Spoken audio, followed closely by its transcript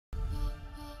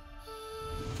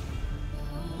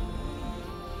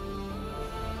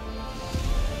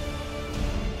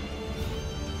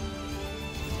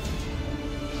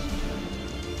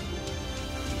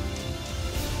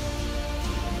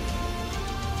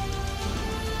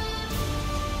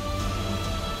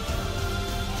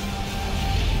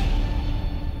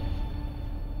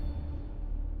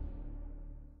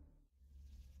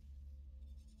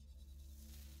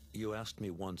You asked me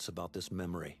once about this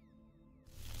memory.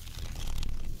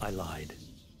 I lied.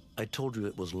 I told you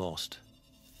it was lost.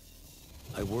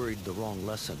 I worried the wrong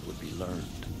lesson would be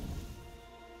learned.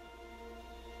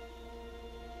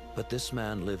 But this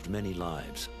man lived many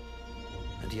lives,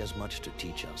 and he has much to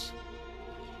teach us.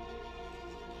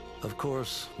 Of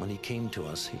course, when he came to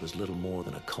us, he was little more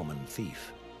than a common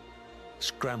thief,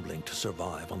 scrambling to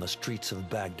survive on the streets of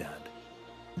Baghdad,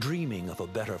 dreaming of a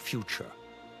better future.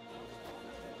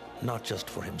 Not just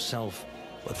for himself,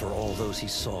 but for all those he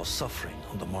saw suffering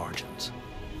on the margins.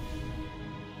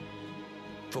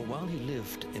 For while he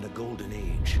lived in a golden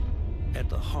age, at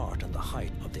the heart and the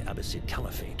height of the Abbasid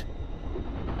Caliphate,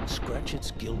 scratch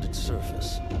its gilded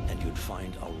surface and you'd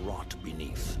find a rot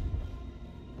beneath.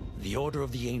 The Order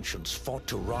of the Ancients fought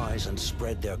to rise and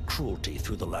spread their cruelty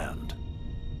through the land.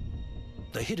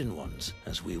 The Hidden Ones,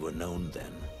 as we were known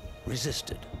then,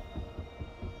 resisted,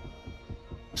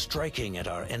 striking at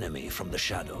our enemy from the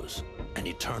shadows, an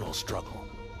eternal struggle.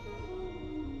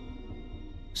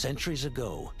 Centuries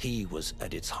ago, he was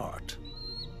at its heart.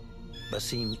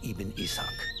 Basim ibn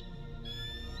Ishaq.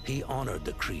 He honored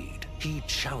the creed. He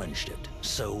challenged it.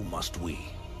 So must we.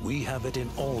 We have it in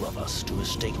all of us to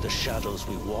mistake the shadows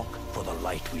we walk for the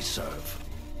light we serve.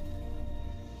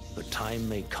 The time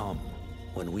may come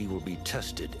when we will be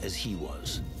tested as he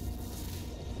was.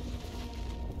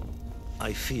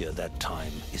 I fear that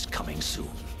time is coming soon.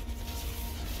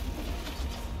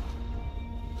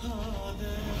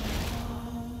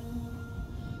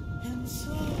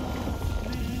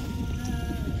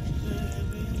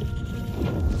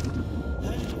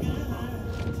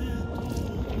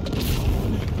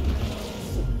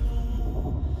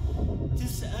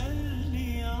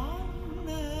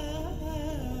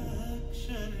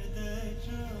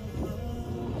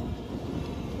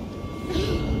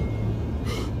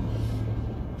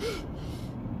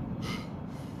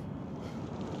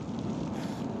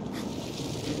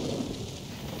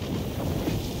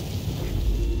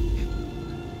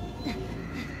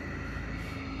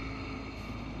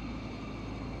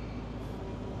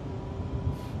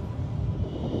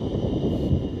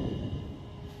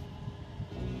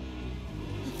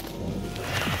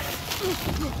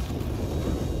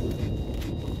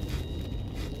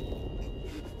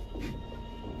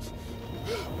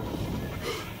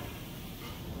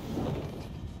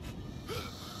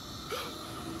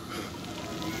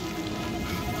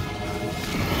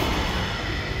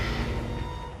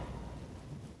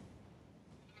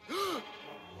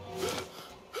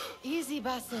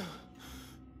 Basim.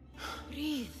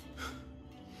 Breathe.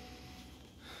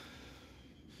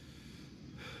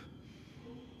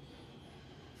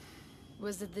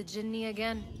 Was it the Jinni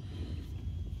again?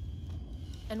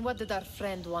 And what did our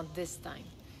friend want this time?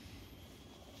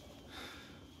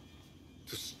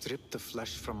 To strip the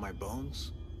flesh from my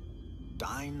bones?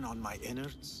 Dine on my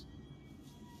innards?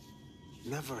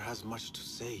 Never has much to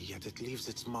say, yet it leaves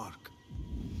its mark.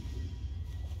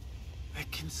 I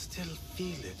can still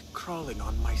feel it crawling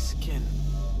on my skin.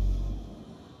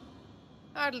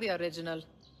 Hardly original.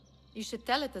 You should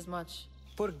tell it as much.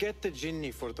 Forget the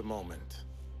Jinni for the moment.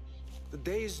 The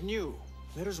day is new.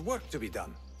 There is work to be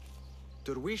done.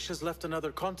 Derwish has left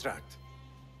another contract.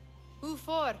 Who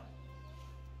for?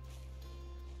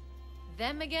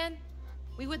 Them again?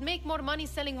 We would make more money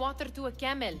selling water to a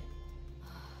camel.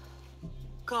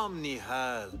 Come,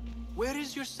 Nihal. Where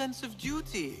is your sense of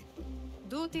duty?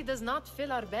 Duty does not fill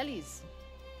our bellies.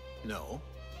 No,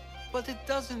 but it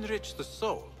does enrich the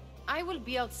soul. I will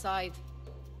be outside.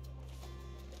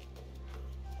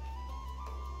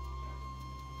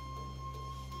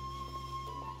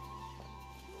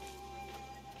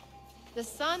 The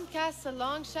sun casts a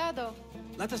long shadow.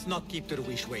 Let us not keep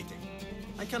Derwish waiting.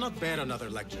 I cannot bear another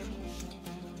lecture.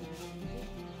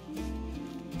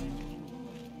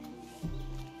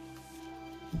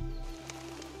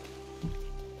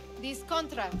 These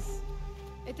contracts.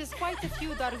 It is quite a few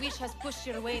Darwish has pushed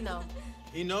your way now.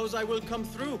 He knows I will come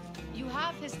through. You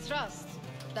have his trust.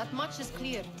 That much is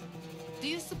clear. Do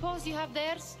you suppose you have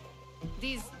theirs?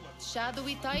 These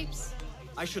shadowy types?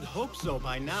 I should hope so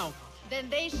by now. Then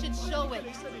they should show it.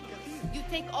 You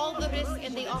take all the risk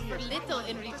and they offer little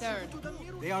in return.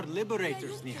 They are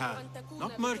liberators, Nihal,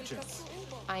 not merchants.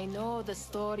 I know the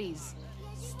stories.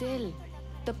 Still,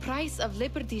 the price of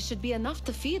liberty should be enough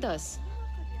to feed us.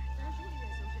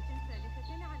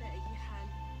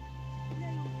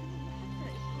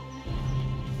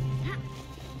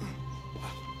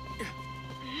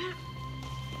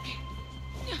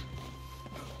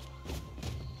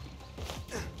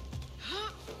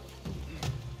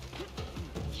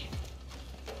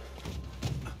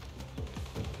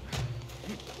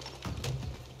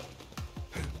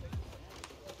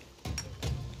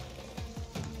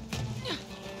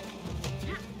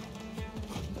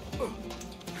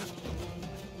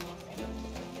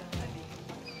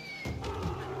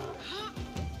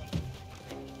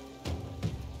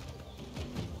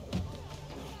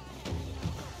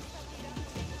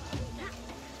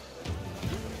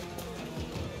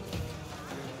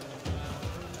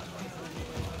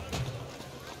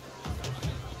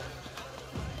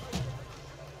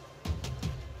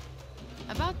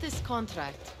 this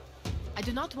contract. I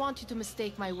do not want you to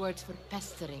mistake my words for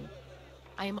pestering.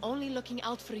 I am only looking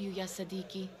out for you, ya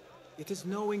Sadiqi. It is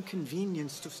no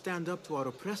inconvenience to stand up to our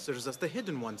oppressors as the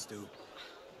Hidden Ones do.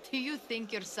 Do you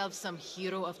think yourself some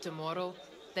hero of tomorrow?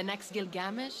 The next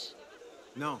Gilgamesh?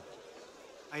 No.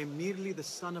 I am merely the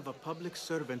son of a public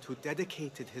servant who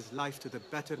dedicated his life to the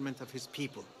betterment of his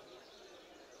people.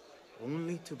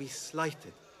 Only to be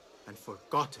slighted and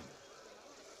forgotten.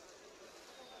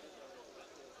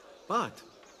 But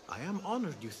I am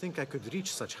honored you think I could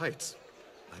reach such heights.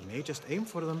 I may just aim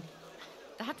for them.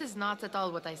 That is not at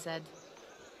all what I said.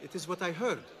 It is what I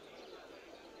heard.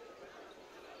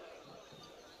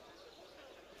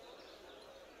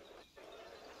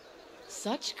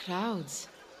 Such crowds.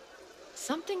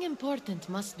 Something important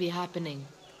must be happening.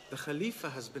 The Khalifa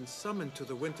has been summoned to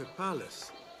the Winter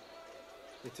Palace.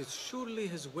 It is surely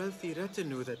his wealthy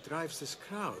retinue that drives this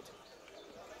crowd.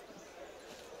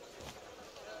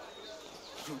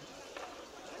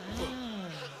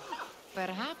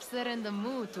 Perhaps they're in the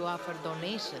mood to offer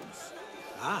donations.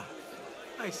 Ah,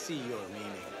 I see your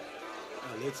meaning.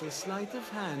 A little sleight of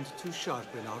hand to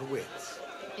sharpen our wits.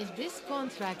 If this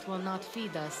contract will not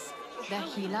feed us, the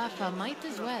Khilafah might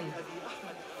as well.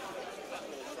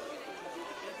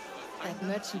 That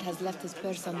merchant has left his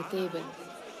purse on the table.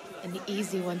 An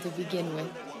easy one to begin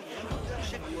with.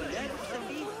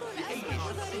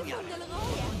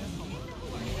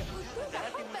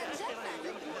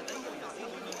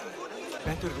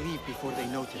 Better leave before they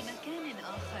notice.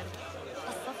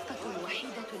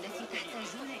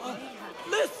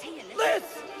 Liz!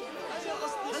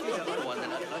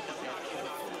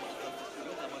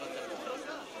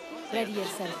 Ready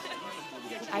yourself.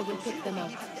 I will pick them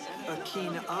out. A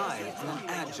keen eye and an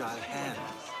agile hand.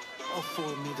 A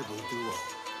formidable duo.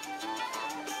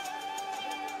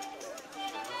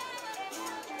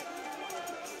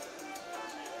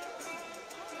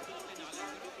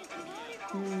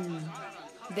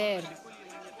 There.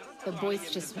 The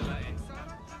boisterous one.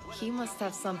 He must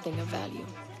have something of value.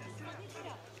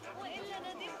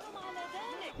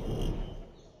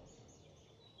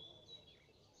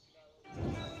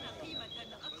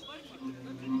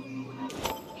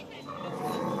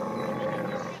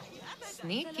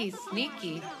 Sneaky,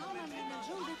 sneaky.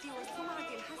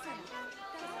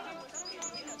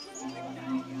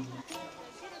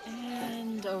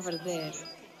 And over there,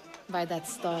 by that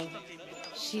stall,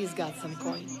 she's got some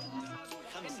coin.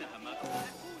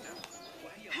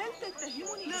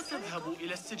 لا تذهبوا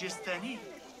إلى السجستاني.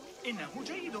 إنه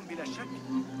جيد بلا شك.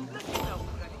 لكنه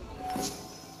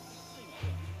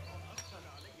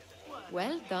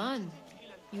Well done.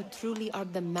 You truly are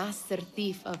the master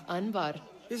thief of Anbar.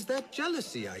 Is that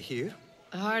jealousy I hear?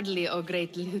 Hardly, O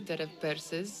great looter of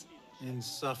purses.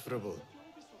 Insufferable.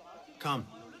 Come,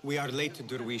 we are late to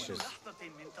Derwishes. لحظة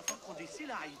من تفقد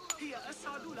سلعي هي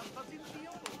أسعد لحظة في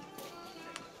يوم.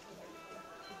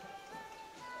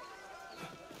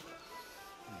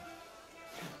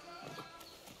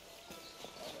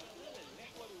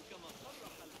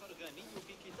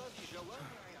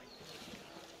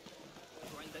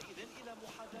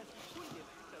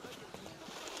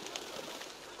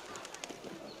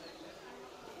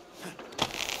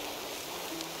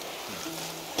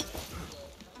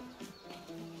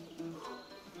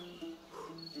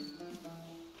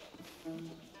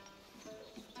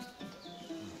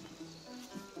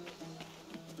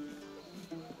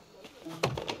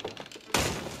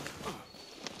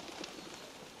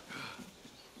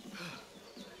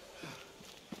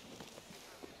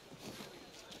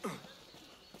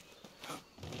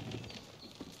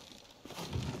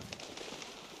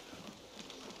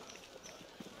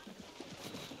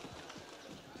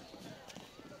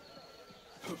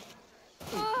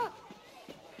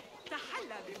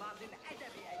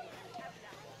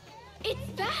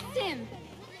 It's Basim!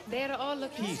 They're all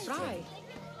looking spry.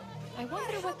 I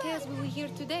wonder what tales we will hear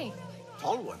today.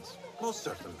 Tall ones, most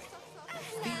certainly.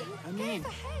 Amin,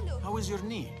 how is your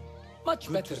knee? Much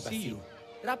Good better, to see you.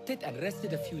 Basim. Wrapped it and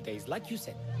rested a few days, like you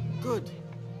said. Good.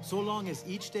 So long as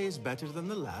each day is better than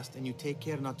the last and you take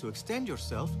care not to extend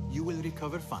yourself, you will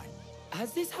recover fine.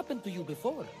 Has this happened to you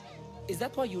before? Is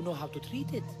that why you know how to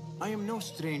treat it? I am no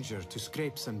stranger to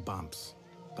scrapes and bumps,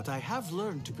 but I have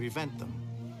learned to prevent them.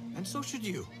 And so should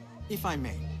you, if I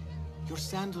may. Your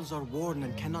sandals are worn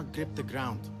and cannot grip the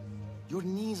ground. Your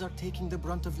knees are taking the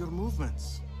brunt of your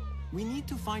movements. We need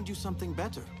to find you something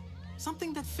better.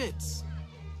 Something that fits.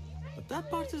 But that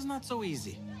part is not so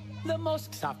easy. The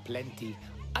mosques have plenty.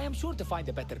 I am sure to find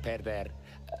a better pair there.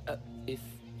 If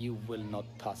you will not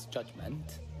pass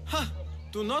judgment. Ha!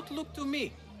 Do not look to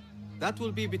me. That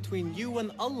will be between you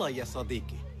and Allah, ya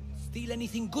Sadiqi. Steal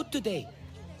anything good today?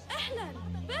 أهلا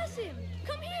باسم.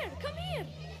 Come here, come here.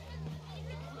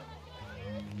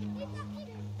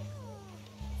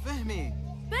 Fehmi!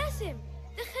 Basim,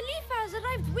 the Khalifa has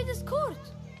arrived with his court.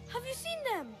 Have you seen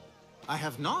them? I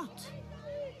have not.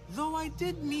 Though I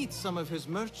did meet some of his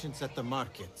merchants at the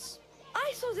markets.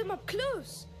 I saw them up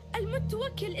close.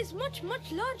 Al-Mutawakkil is much,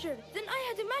 much larger than I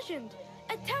had imagined.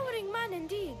 A towering man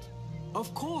indeed.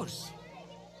 Of course.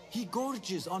 He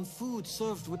gorges on food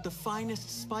served with the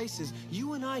finest spices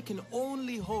you and I can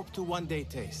only hope to one day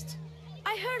taste.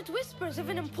 I heard whispers of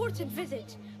an important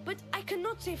visit, but I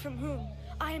cannot say from whom.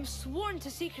 I am sworn to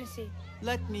secrecy.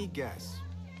 Let me guess.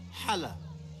 Hala,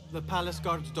 the palace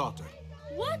guard's daughter.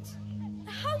 What?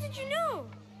 How did you know?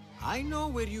 I know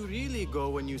where you really go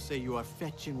when you say you are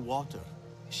fetching water.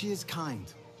 She is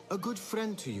kind, a good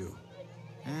friend to you.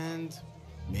 And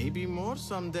maybe more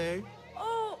someday.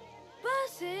 Oh,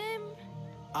 Basim.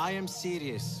 I am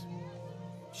serious.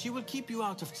 She will keep you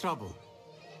out of trouble.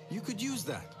 You could use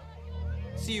that.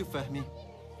 See you, Fahmi.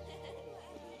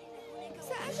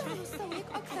 سأجعل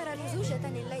السويق أكثر لزوجة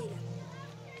الليلة.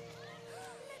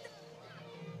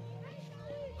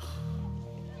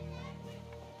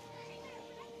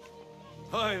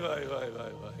 Why.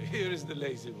 Here is the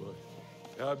lazy boy.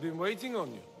 I've been waiting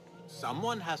on you.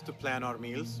 Someone has to plan our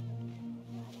meals.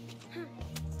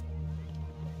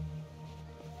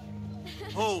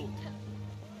 Hold.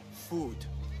 Food.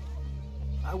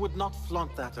 I would not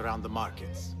flaunt that around the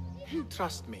markets.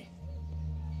 Trust me.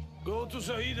 Go to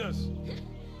Saida's.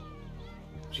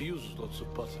 She uses lots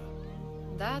of butter.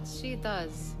 That she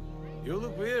does. You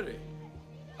look weary.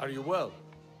 Are you well?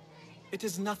 It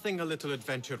is nothing a little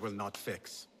adventure will not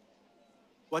fix.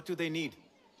 What do they need?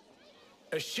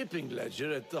 A shipping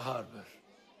ledger at the harbor.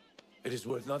 It is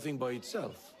worth nothing by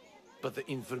itself, but the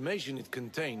information it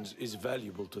contains is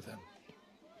valuable to them.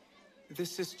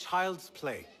 This is child's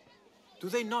play. Do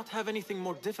they not have anything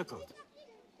more difficult?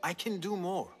 I can do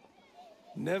more.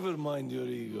 Never mind your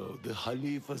ego. The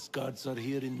Khalifa's guards are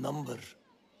here in number,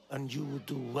 and you would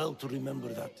do well to remember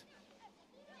that.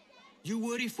 You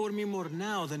worry for me more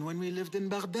now than when we lived in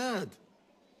Baghdad.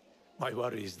 My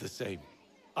worry is the same.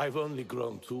 I've only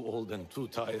grown too old and too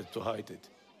tired to hide it.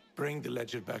 Bring the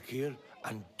ledger back here,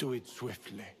 and do it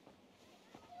swiftly.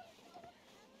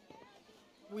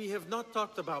 We have not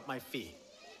talked about my fee.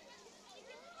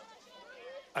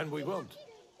 And we won't.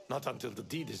 Not until the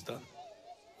deed is done.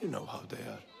 You know how they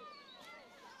are.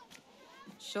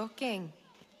 Shocking.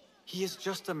 He is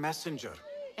just a messenger.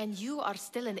 And you are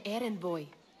still an errand boy.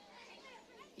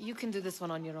 You can do this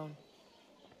one on your own.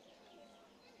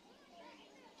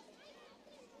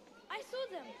 I saw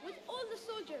them with all the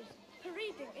soldiers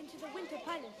parading into the Winter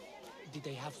Palace. Did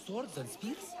they have swords and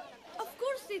spears? Of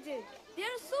course they did. They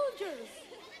are soldiers.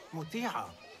 Muti'a,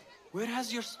 where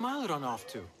has your smile run off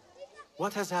to?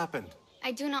 What has happened?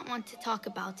 I do not want to talk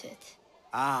about it.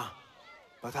 Ah,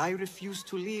 but I refuse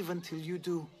to leave until you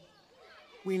do.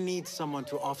 We need someone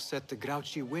to offset the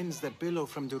grouchy winds that billow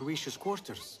from Derwish's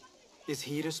quarters. Is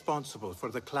he responsible for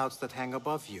the clouds that hang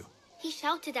above you? He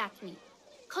shouted at me,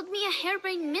 called me a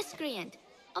harebrained miscreant,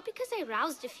 all because I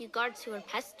roused a few guards who were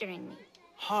pestering me.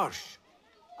 Harsh.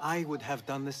 I would have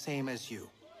done the same as you.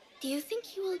 Do you think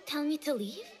he will tell me to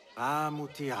leave? Ah,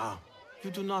 Muti'a,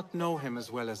 you do not know him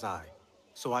as well as I.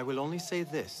 So I will only say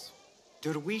this.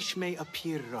 Derwish may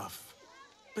appear rough,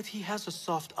 but he has a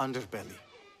soft underbelly.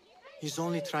 He's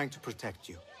only trying to protect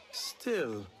you.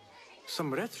 Still,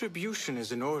 some retribution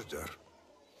is in order.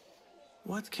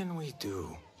 What can we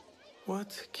do?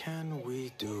 What can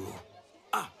we do?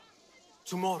 Ah!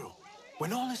 Tomorrow,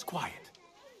 when all is quiet,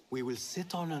 we will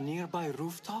sit on a nearby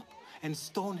rooftop and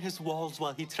stone his walls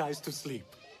while he tries to sleep.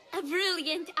 A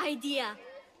brilliant idea.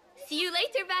 See you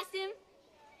later, Basim.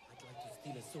 I'd like to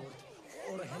steal a sword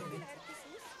or a helmet.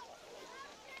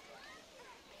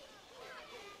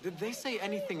 Did they say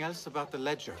anything else about the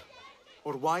ledger?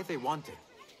 Or why they want it?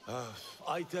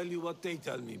 I tell you what they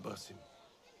tell me, Basim.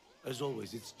 As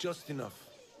always, it's just enough.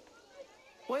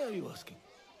 Why are you asking?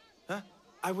 Huh?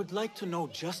 I would like to know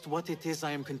just what it is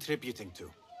I am contributing to.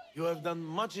 You have done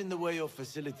much in the way of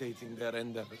facilitating their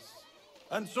endeavors.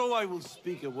 And so I will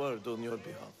speak a word on your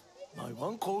behalf. My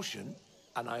one caution,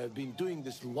 and I have been doing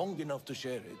this long enough to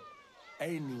share it,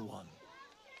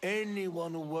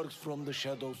 anyone who works from the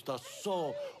shadows does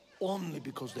so only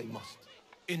because they must.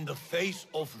 In the face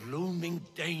of looming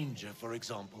danger, for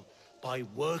example, by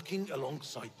working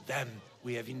alongside them,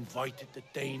 we have invited the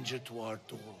danger to our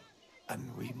door. And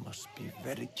we must be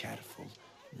very careful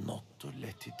not to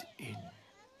let it in.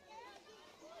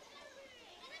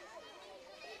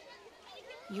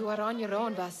 You are on your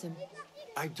own, Basim.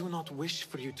 I do not wish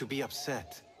for you to be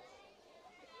upset.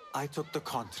 I took the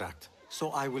contract,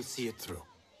 so I will see it through.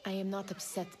 I am not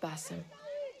upset, Basim.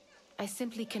 I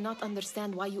simply cannot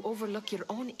understand why you overlook your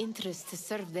own interests to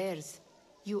serve theirs.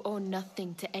 You owe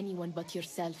nothing to anyone but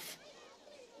yourself.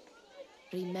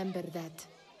 Remember that.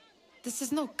 This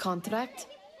is no contract.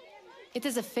 It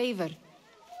is a favor.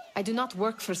 I do not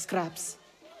work for scraps.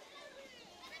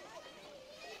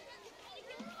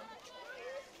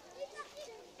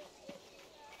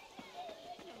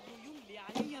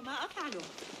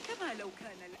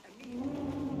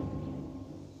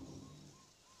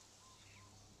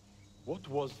 What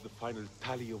was the final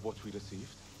tally of what we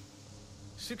received?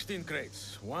 16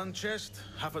 crates, 1 chest,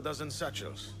 half a dozen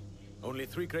satchels. Only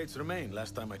 3 crates remain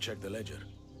last time I checked the ledger.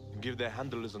 Give their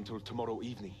handlers until tomorrow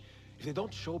evening. If they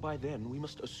don't show by then, we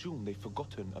must assume they've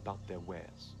forgotten about their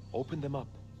wares. Open them up.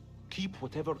 Keep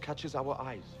whatever catches our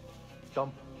eyes.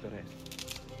 Dump the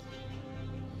rest.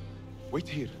 Wait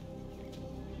here.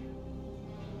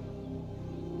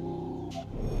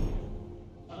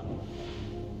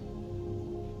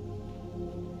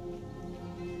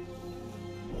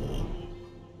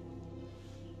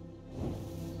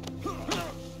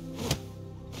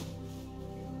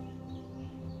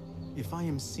 If I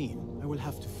am seen, I will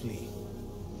have to flee.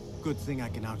 Good thing I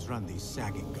can outrun these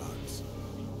sagging guards.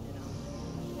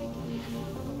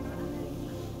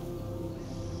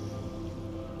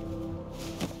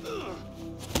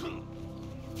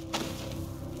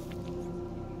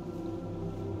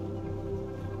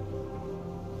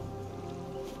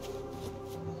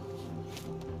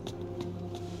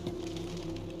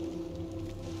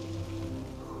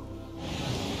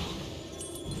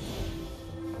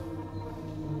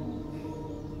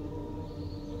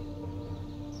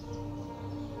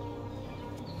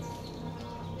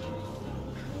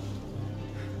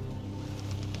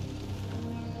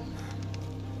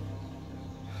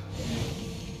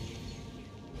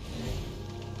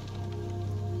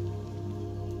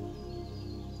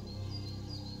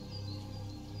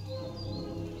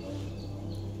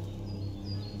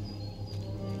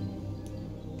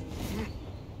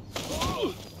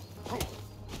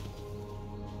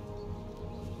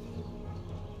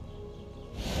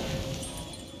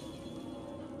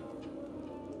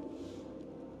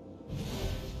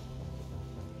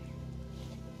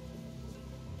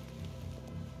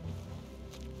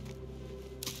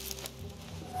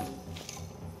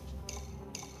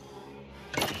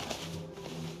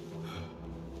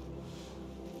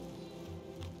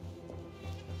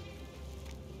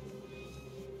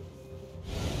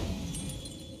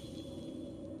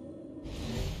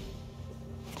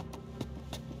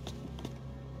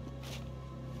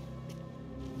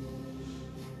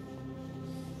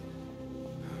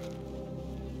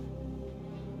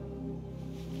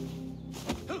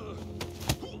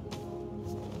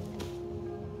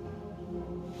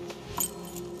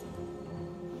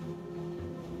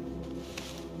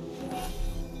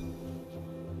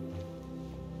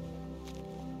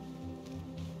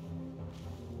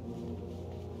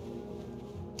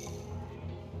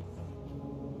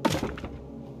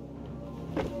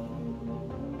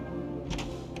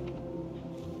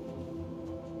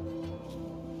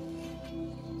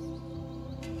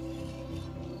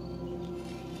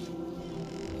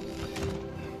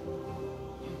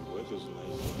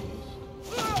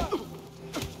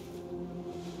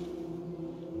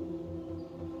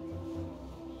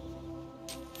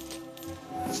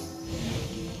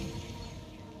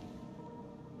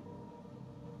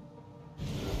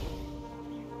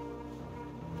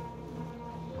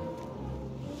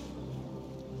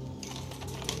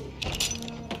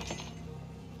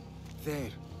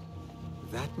 There.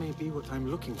 That may be what I'm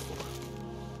looking for.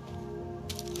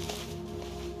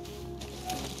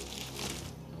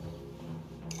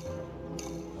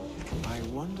 I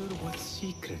wonder what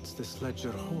secrets this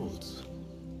ledger holds.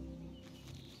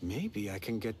 Maybe I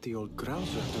can get the old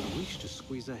grouser to wish to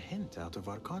squeeze a hint out of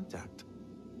our contact.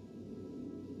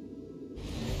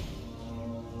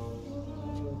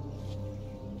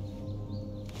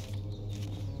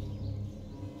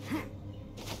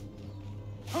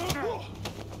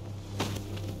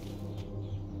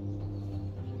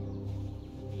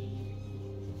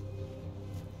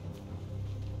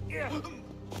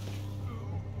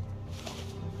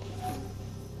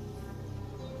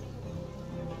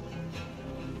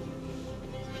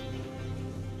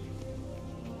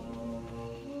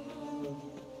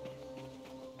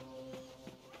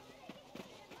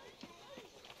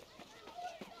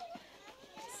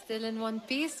 Still in one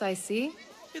piece, I see.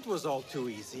 It was all too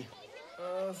easy.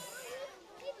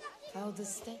 How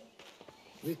does that?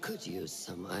 We could use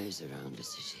some eyes around the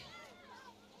city.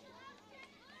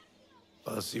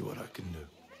 I'll see what I can do.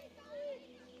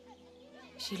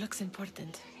 She looks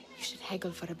important. You should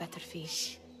haggle for a better fee.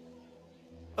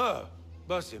 Ah,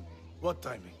 Basim, what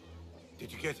timing?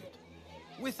 Did you get it?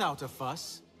 Without a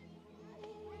fuss.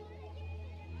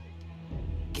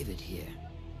 Give it here.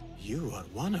 You are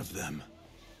one of them.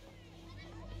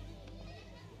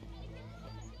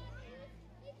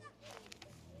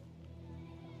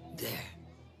 There.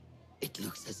 It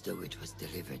looks as though it was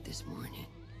delivered this morning.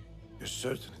 You're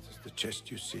certain it is the chest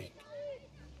you seek?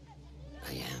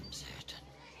 I am certain.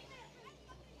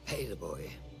 Pay the boy.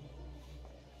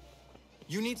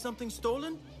 You need something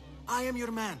stolen? I am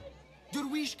your man.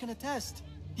 Derwish can attest.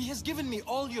 He has given me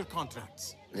all your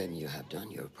contracts. Then you have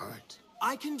done your part.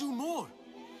 I can do more.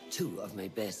 2 of my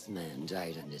best men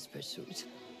died in this pursuit.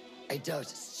 I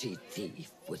doubt a street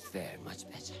thief would fare much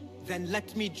better. Then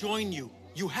let me join you.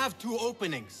 You have 2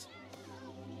 openings.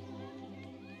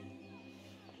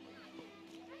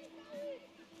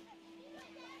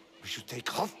 We should take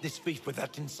half this beef with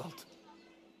that insult.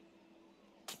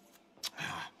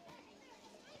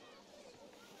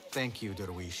 Thank you,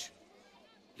 Derwish.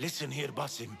 Listen here,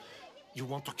 Basim. You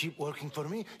want to keep working for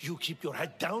me? You keep your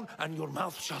head down and your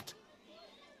mouth shut.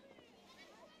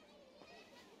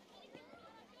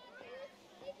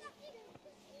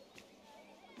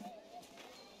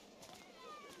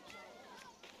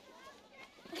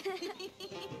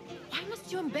 Why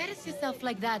must you embarrass yourself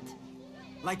like that?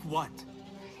 Like what?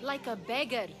 Like a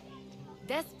beggar.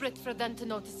 Desperate for them to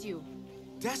notice you.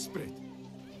 Desperate?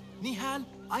 Nihal,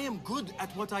 I am good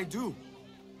at what I do.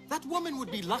 That woman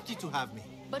would be lucky to have me.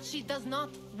 But she does not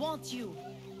want you.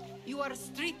 You are a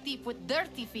street thief with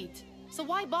dirty feet. So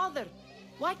why bother?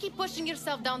 Why keep pushing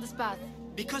yourself down this path?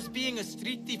 Because being a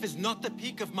street thief is not the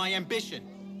peak of my ambition.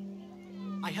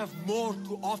 I have more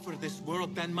to offer this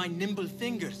world than my nimble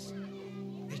fingers.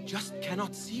 They just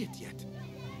cannot see it yet.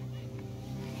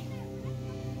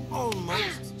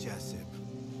 Almost, Jessup.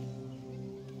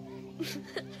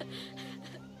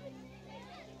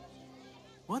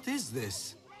 What is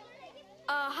this?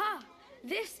 Aha!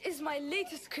 This is my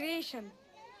latest creation.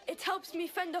 It helps me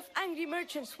fend off angry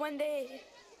merchants when they...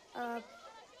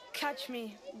 catch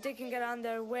me digging around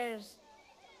their wares.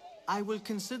 I will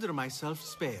consider myself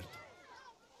spared.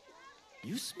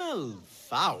 You smell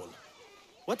foul.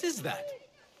 What is that?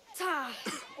 Tah!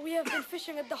 We have been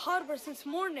fishing at the harbor since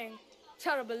morning.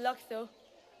 Terrible luck, though.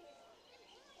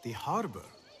 The harbor?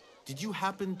 Did you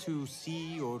happen to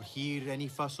see or hear any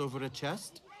fuss over a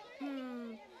chest?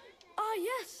 Ah,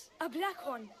 yes, a black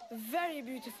one. Very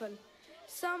beautiful.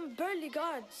 Some burly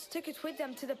guards took it with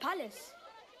them to the palace.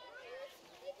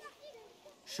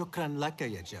 Shukran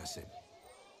laka, ya Jasib.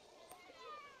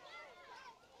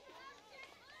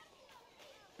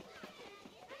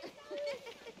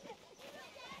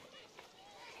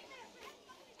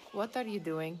 What are you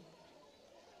doing?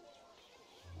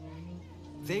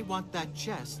 They want that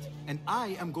chest, and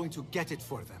I am going to get it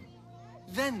for them.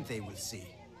 Then they will see.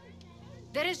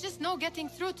 There is just no getting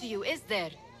through to you, is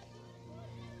there?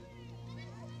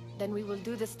 Then we will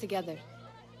do this together.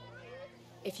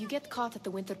 If you get caught at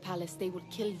the Winter Palace, they will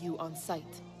kill you on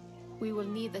sight. We will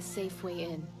need a safe way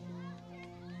in.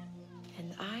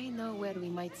 And I know where we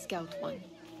might scout one.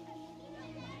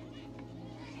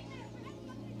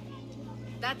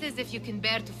 That is if you can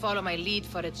bear to follow my lead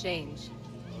for a change.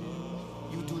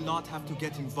 You do not have to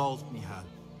get involved, Nihal.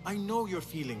 I know your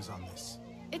feelings on this.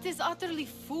 It is utterly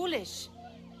foolish.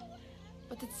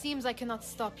 But it seems I cannot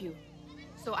stop you.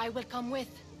 So I will come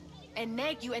with, and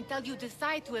nag you until you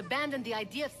decide to abandon the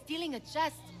idea of stealing a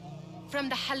chest from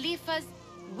the Khalifa's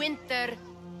Winter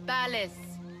Palace.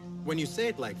 When you say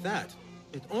it like that,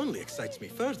 it only excites me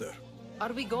further.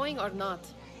 Are we going or not?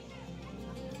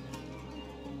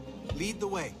 Lead the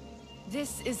way.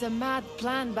 This is a mad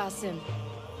plan, Basim.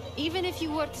 Even if you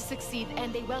were to succeed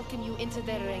and they welcome you into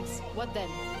their ranks, what then?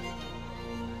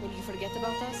 Will you forget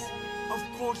about us? Of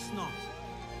course not.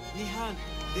 Nihal,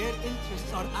 their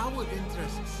interests are our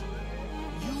interests.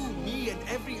 You, me, and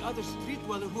every other street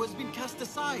dweller who has been cast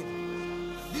aside.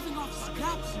 Living off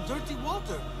scraps and dirty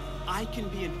water. I can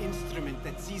be an instrument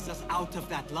that sees us out of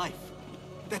that life.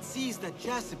 That sees that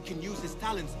Jasip can use his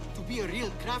talents to be a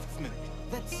real craftsman.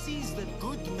 That sees that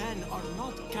good men are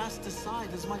not cast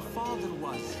aside as my father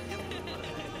was.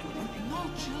 And no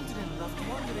children left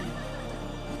wondering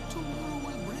what tomorrow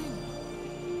will bring.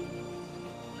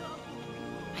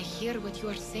 I hear what you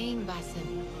are saying,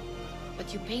 Basim.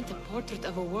 But you paint a portrait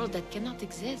of a world that cannot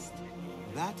exist.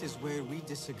 That is where we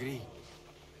disagree.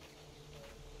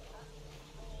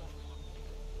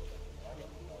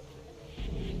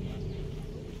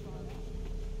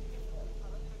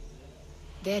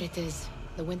 There it is,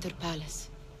 the Winter Palace.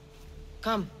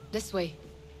 Come, this way.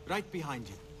 Right behind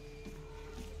you.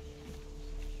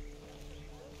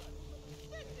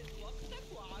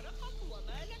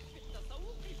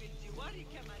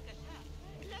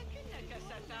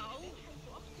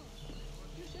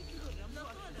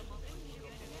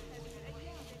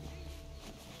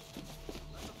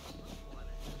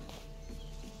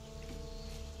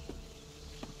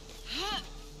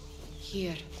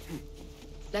 Here.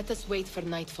 Let us wait for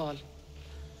nightfall.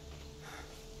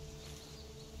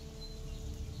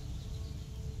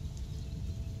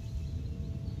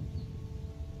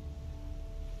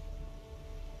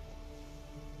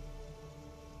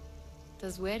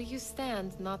 Does where you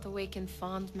stand not awaken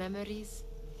fond memories?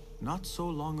 Not so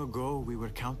long ago, we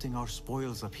were counting our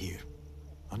spoils up here,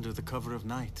 under the cover of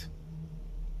night.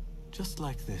 Just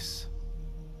like this.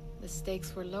 The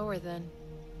stakes were lower then.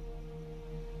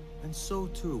 And so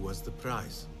too was the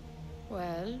prize.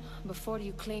 Well, before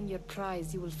you claim your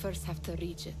prize, you will first have to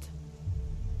reach it.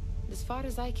 As far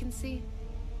as I can see,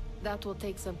 that will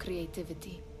take some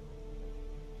creativity.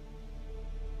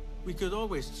 We could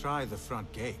always try the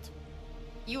front gate.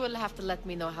 You will have to let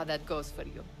me know how that goes for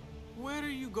you. Where are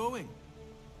you going?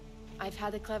 I've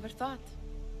had a clever thought.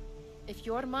 If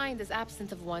your mind is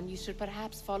absent of one, you should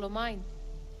perhaps follow mine.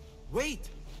 Wait!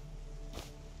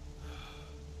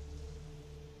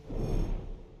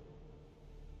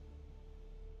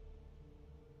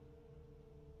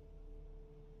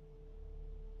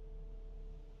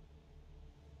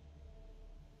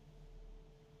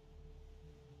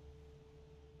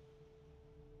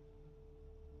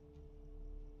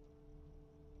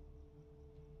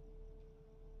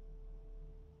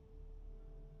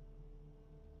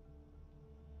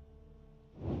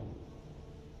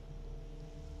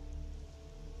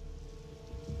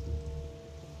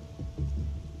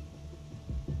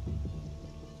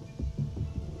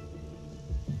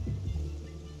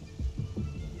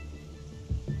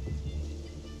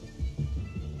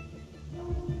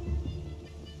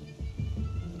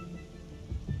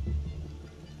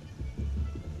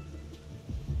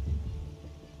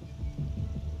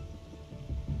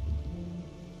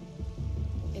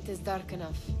 It is dark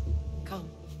enough. Come.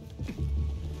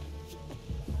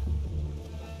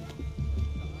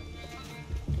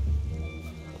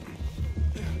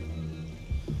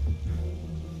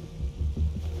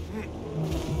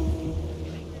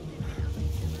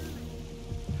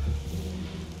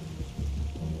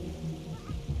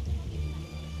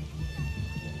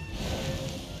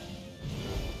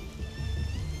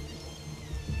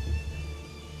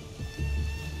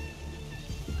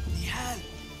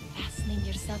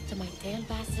 Yourself to my tail,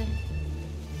 Basim.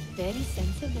 Very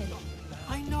sensible.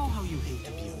 I know how you hate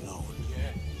to be alone.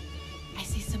 I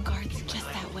see some guards just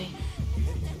that way.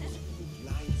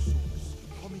 Lime sauce,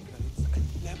 pomegranates,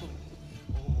 and lemon.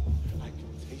 Oh, I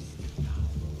can taste it now.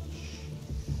 Shh.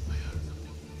 I heard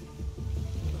something.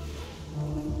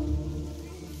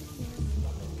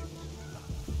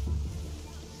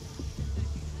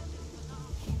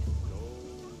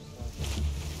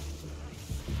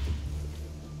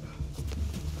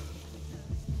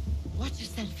 Watch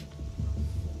yourself.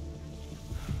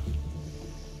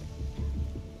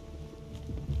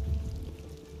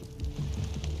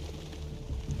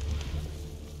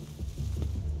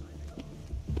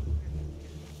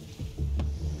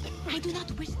 I do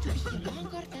not wish to be here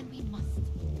longer than we must.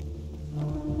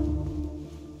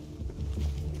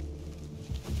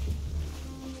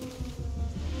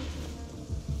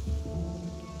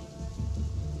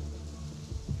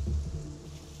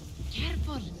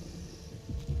 Careful.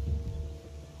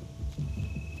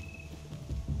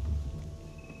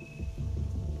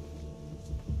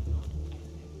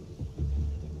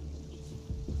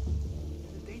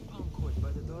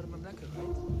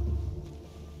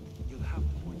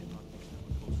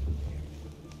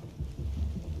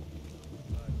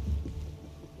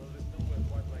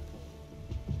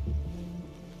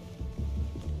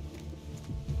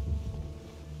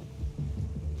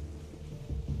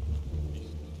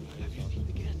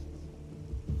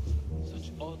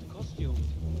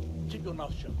 Keep your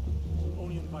mouth shut.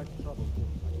 Only invite trouble.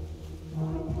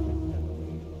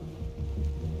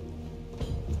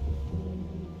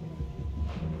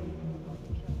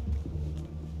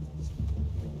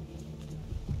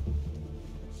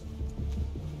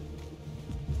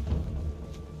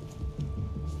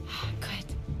 Good.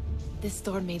 This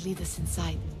door may lead us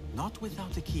inside. Not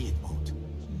without a key, it won't.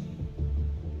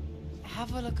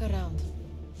 Have a look around.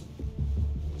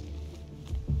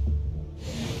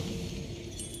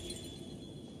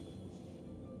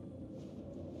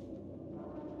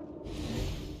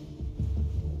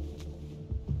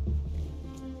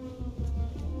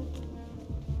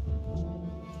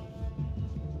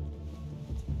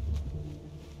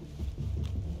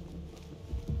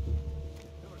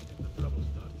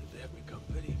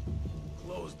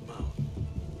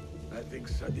 I think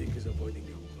Sadiq is avoiding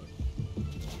you.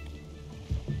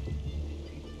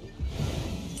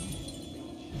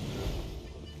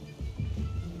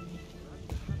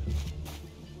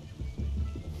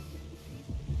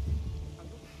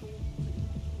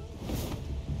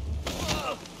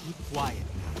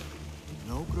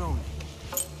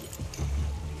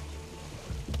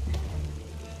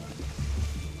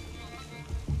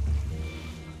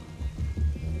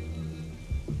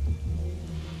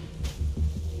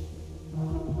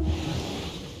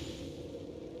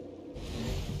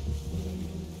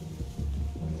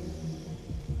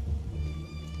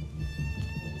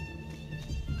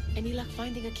 Any luck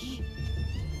finding a key?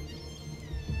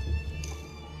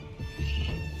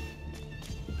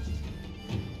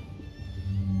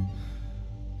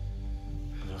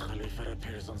 The Khalifa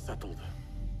appears unsettled.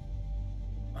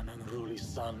 An unruly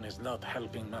son is not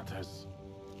helping matters.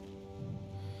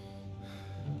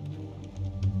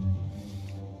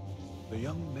 The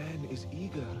young man is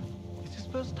eager. It's his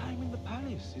first time in the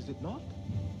palace, is it not?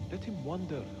 Let him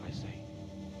wander, I say.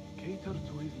 Cater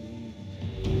to his needs.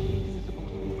 Eating is supposed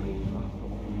to be brave after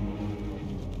all.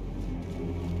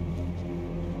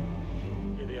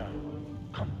 Here they are.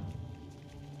 Come.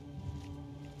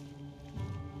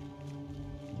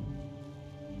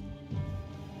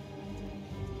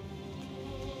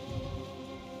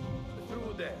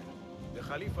 Through there. The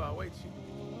Khalifa awaits you.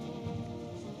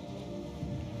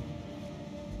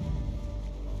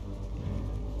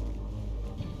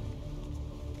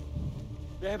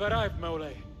 They have arrived,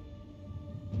 Mawlay.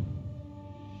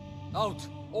 Out,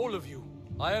 all of you.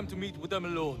 I am to meet with them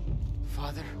alone.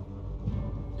 Father,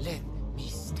 let me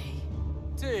stay.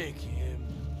 Take him.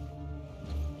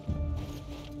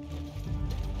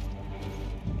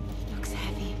 Looks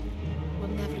heavy.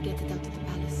 We'll never get it out of the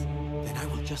palace. Then I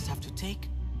will just have to take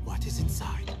what is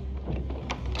inside.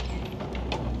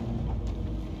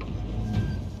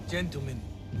 Gentlemen,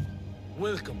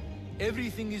 welcome.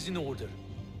 Everything is in order.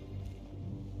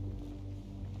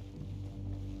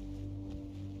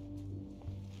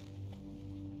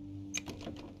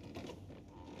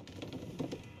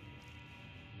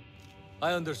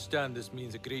 I understand this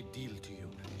means a great deal to you.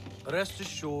 Rest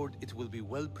assured, it will be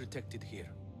well protected here.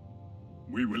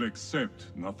 We will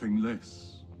accept nothing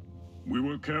less. We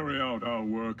will carry out our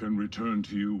work and return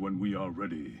to you when we are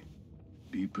ready.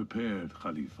 Be prepared,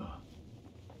 Khalifa.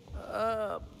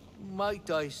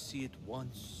 Might I see it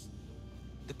once?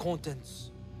 The contents.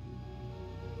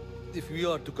 If we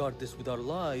are to guard this with our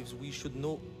lives, we should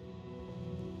know...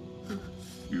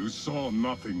 You saw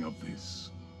nothing of this.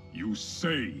 You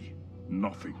say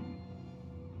nothing.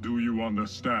 Do you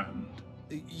understand?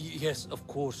 Yes, of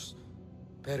course.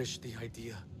 Perish the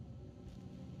idea.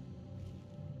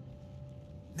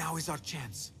 Now is our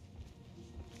chance.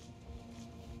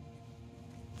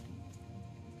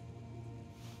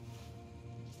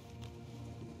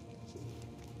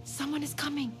 Someone is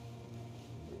coming.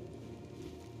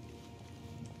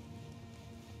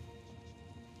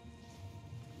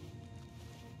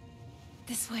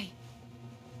 This way.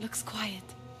 Looks quiet.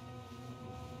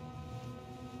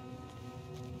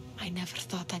 I never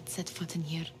thought I'd set foot in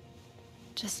here.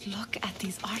 Just look at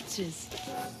these arches.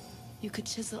 You could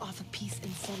chisel off a piece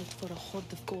and sell it for a hoard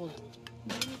of gold.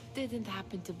 You didn't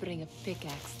happen to bring a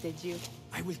pickaxe, did you?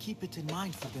 I will keep it in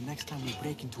mind for the next time we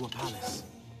break into a palace.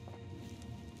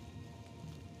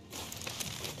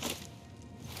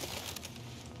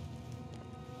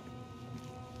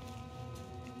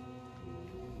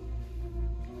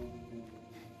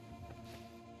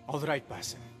 All right,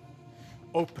 Basim.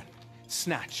 Open,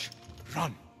 snatch,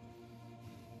 run.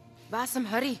 Basim,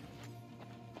 hurry.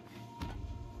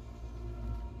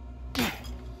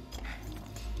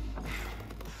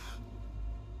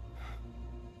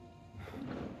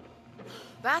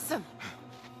 Basim!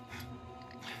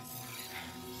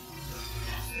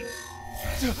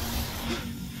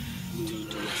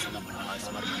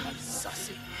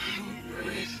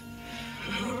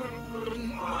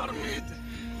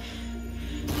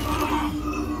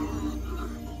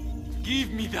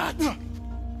 Give me that! No!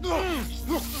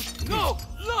 No!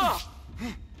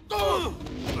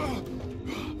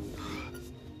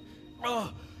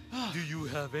 Do you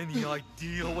have any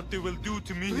idea what they will do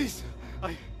to me? Please,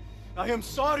 I am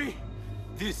sorry.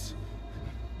 This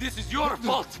is your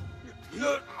fault.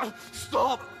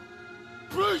 Stop!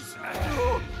 Please!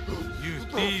 You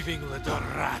thieving little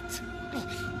rat!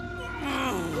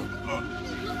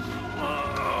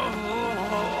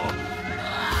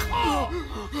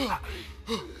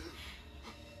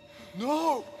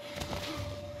 No!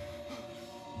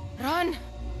 Run!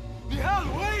 Nihal,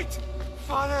 wait!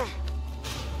 Father!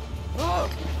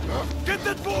 Get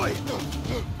that boy!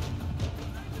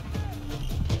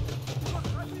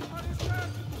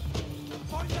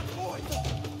 Find that boy!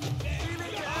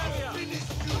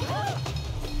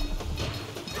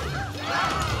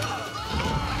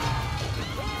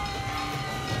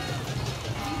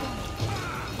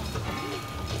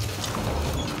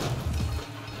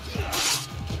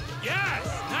 Yes!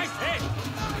 Nice hit!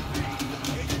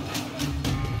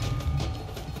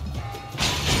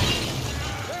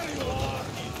 There you are!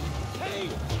 Hey!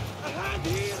 A hand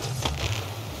here!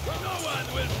 No one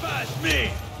will pass me!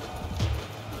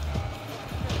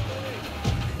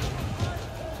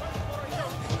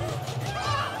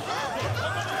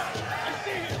 I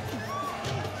see him!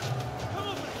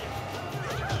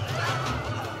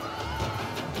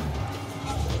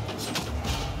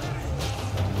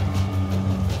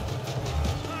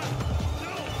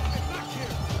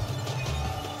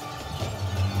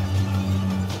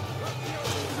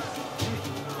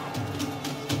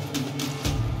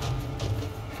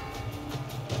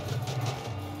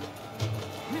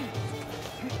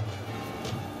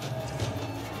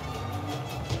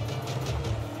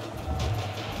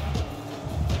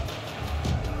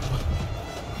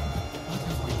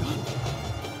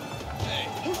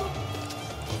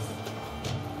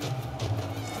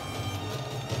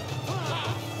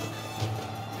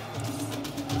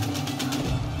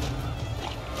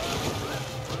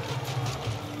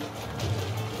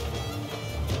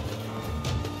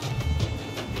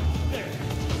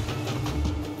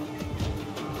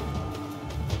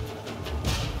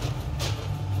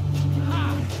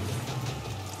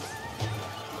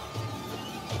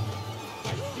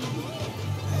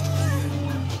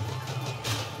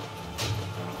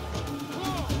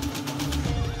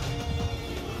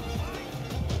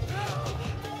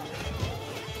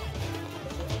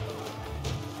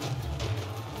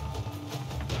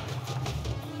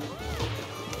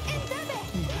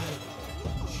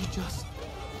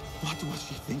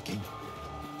 she thinking?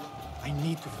 I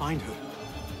need to find her.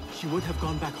 She would have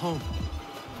gone back home.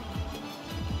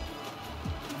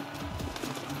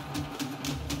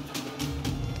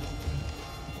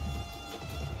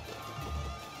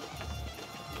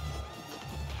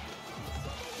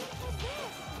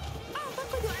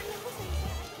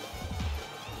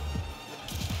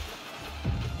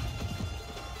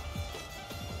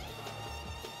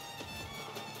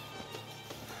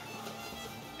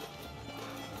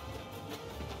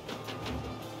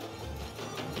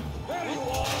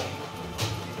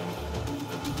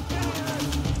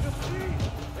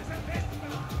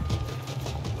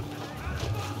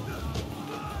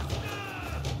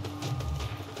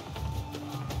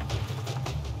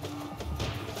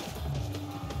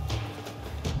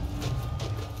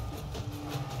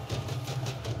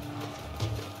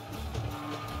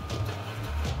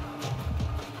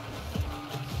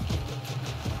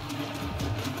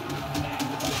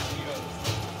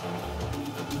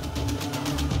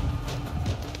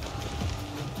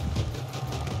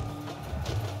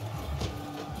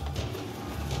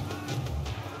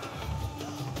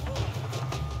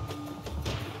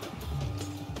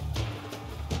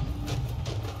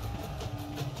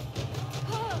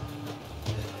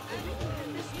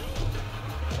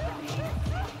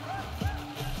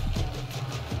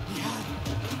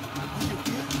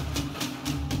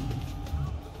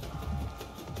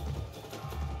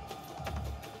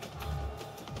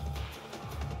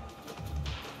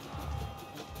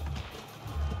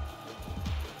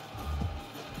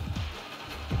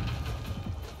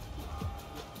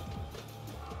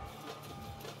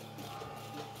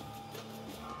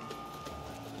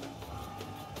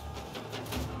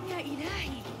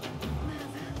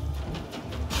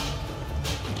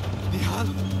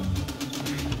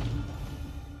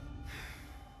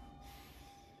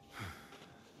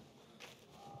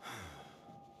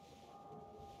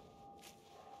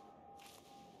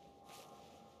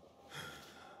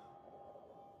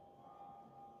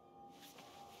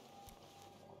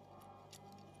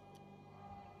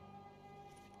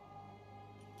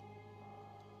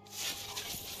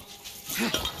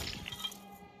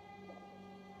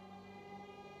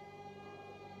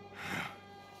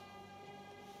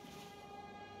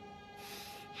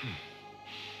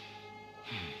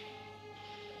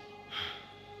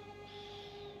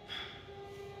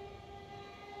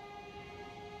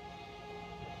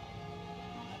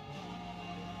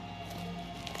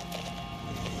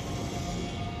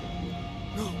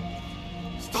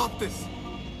 Stop this!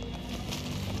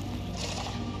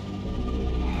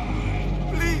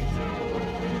 Please!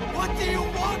 What do you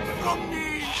want from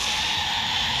me?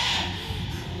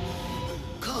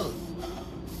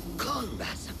 Calm,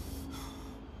 Basim.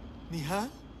 Nihal?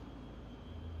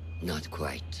 Not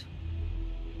quite.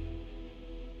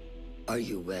 Are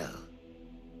you well?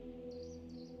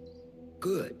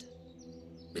 Good.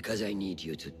 Because I need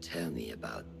you to tell me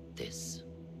about this.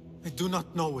 I do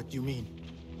not know what you mean.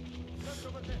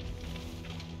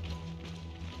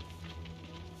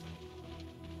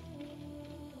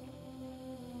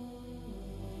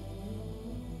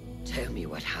 Tell me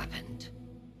what happened.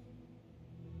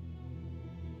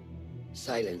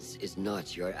 Silence is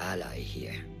not your ally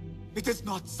here. It is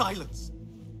not silence.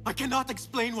 I cannot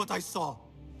explain what I saw.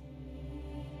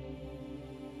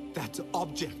 That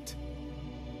object.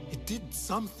 It did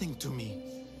something to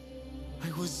me.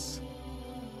 I was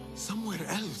somewhere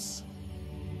else.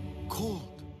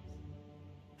 Cold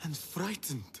and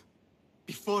frightened.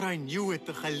 Before I knew it,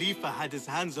 the Khalifa had his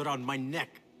hands around my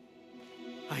neck.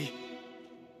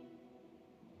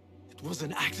 It was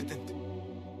an accident.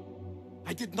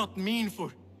 I did not mean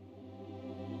for...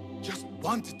 Just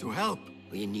wanted to help.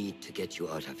 We need to get you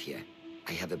out of here.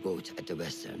 I have a boat at the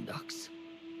western docks.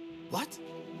 What?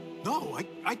 No,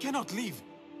 I cannot leave.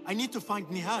 I need to find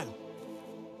Nihal.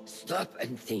 Stop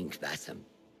and think, Basim.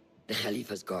 The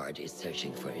Khalifa's guard is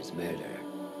searching for his murderer.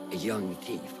 A young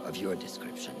thief of your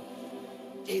description.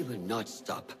 They will not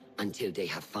stop until they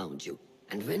have found you.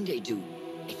 And when they do,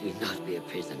 it will not be a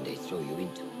prison they throw you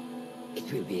into. It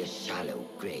will be a shallow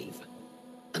grave.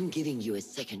 I'm giving you a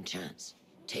second chance.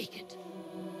 Take it.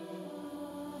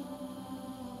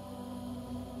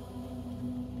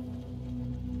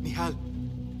 Nihal,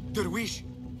 Derwish,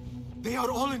 they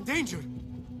are all in danger.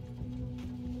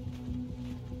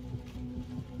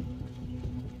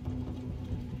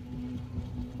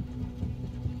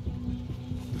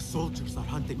 The soldiers are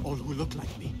hunting all who look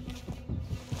like me.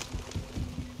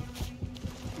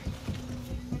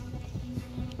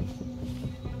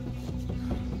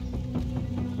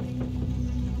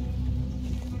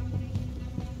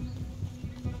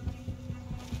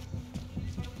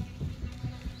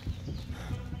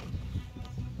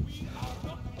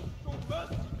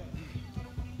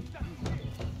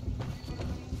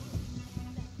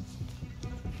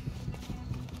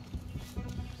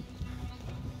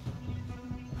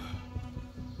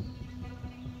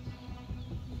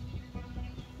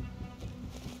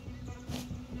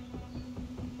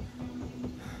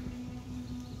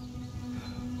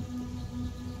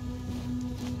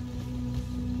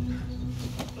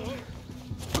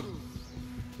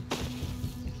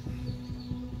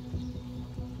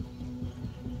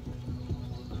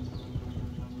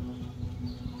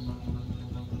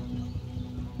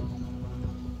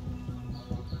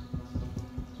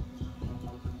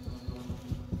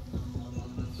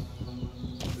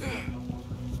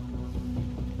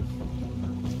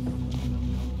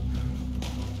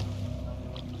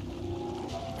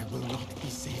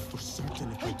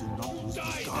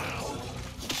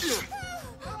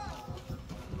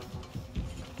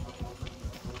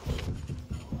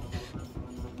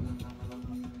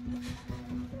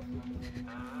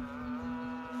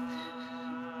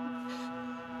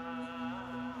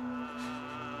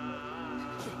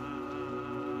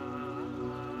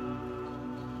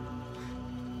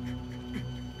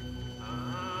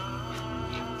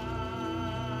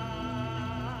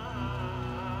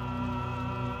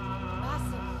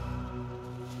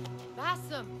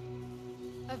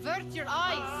 Avert your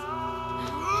eyes!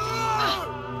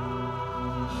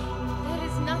 There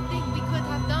is nothing we could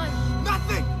have done.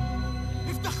 Nothing!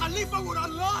 If the Khalifa were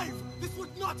alive, this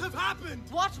would not have happened!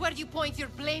 Watch where you point your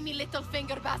blamey little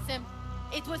finger, Basim.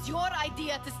 It was your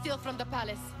idea to steal from the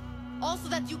palace. Also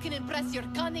that you can impress your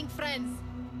cunning friends.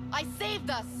 I saved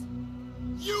us!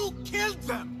 You killed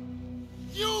them!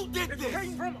 You did this! It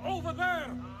came from over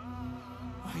there!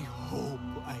 I hope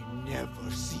I never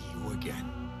see you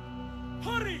again.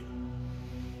 Hurry!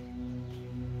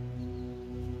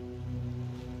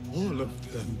 All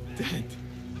of them dead.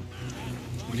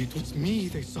 When it was me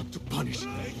they sought to punish.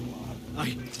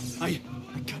 I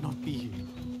cannot be here.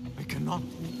 I cannot.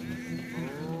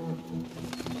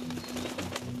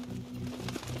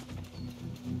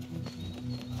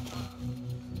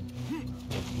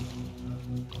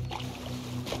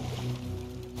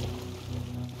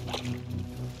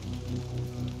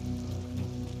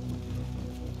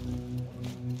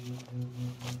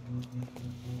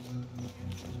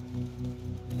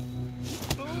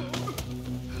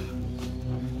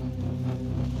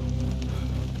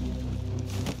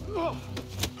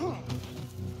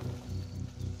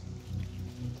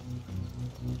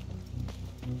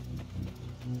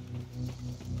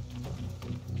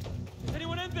 Is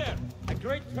anyone in there? A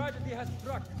great tragedy has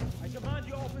struck. I command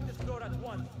you open this door at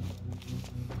once.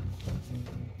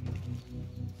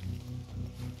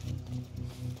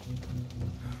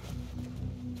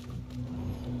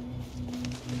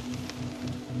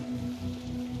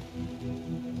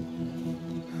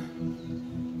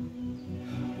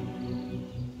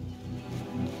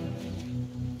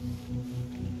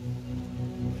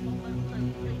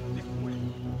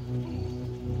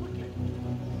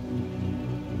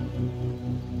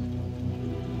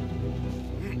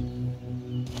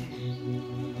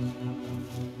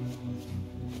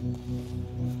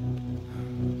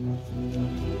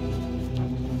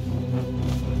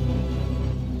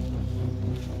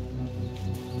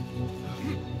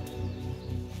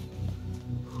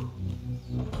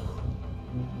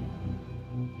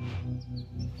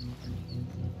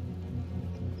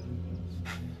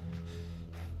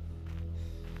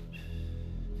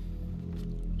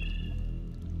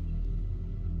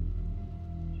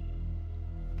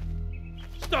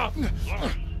 Stop!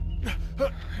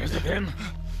 Is it him?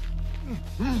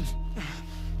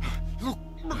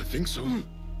 I think so.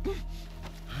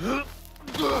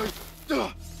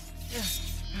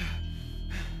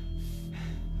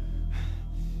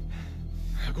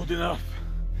 Good enough.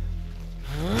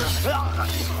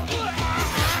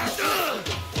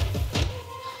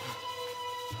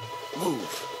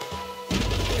 Move.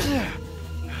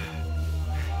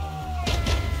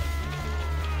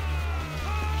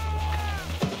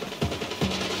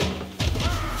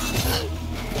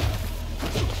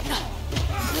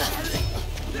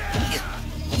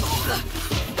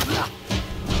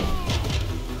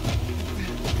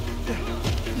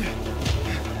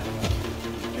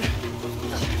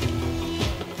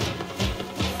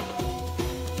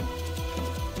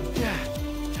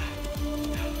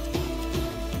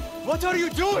 What are you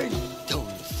doing? Don't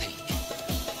think.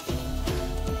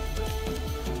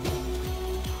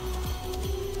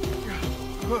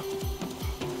 Huh.